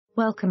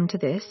Welcome to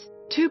this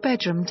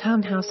 2-bedroom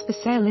townhouse for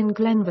sale in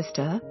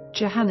Glenvista,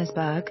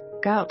 Johannesburg,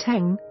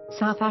 Gauteng,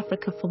 South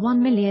Africa for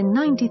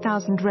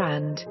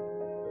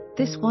R1,090,000.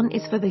 This one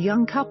is for the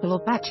young couple or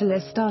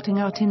bachelors starting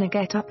out in a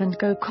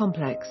get-up-and-go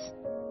complex.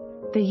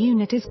 The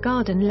unit is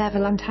garden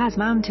level and has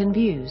mountain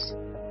views.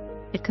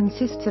 It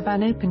consists of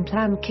an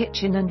open-plan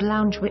kitchen and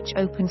lounge which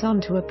opens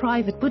onto a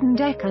private wooden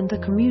deck and a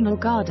communal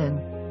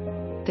garden.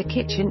 The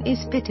kitchen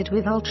is fitted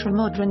with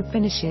ultramodern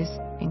finishes,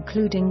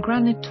 including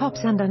granite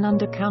tops and an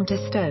under-counter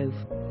stove.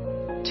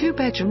 2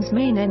 bedrooms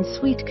main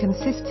ensuite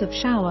consists of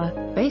shower,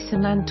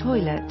 basin and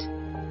toilet.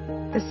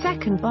 The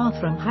second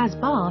bathroom has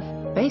bath,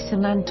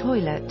 basin and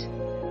toilet.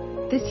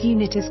 This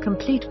unit is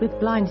complete with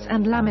blinds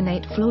and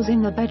laminate floors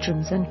in the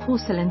bedrooms and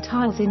porcelain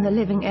tiles in the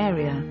living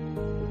area.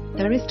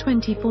 There is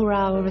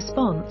 24-hour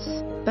response,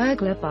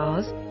 burglar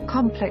bars,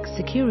 complex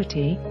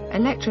security,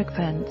 electric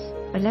fence,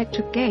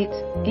 electric gates,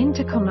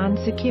 intercom and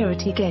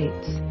security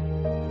gates.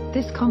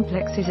 This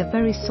complex is a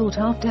very sought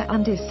after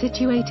and is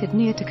situated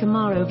near to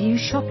Camaro View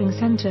Shopping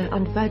Centre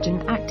and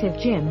Virgin Active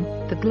Gym,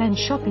 the Glen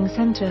Shopping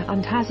Centre,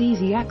 and has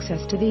easy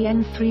access to the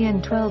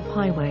N3-N12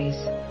 highways.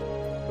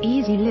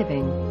 Easy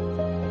living.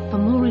 For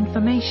more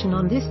information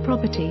on this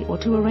property or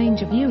to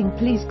arrange a viewing,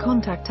 please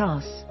contact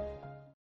us.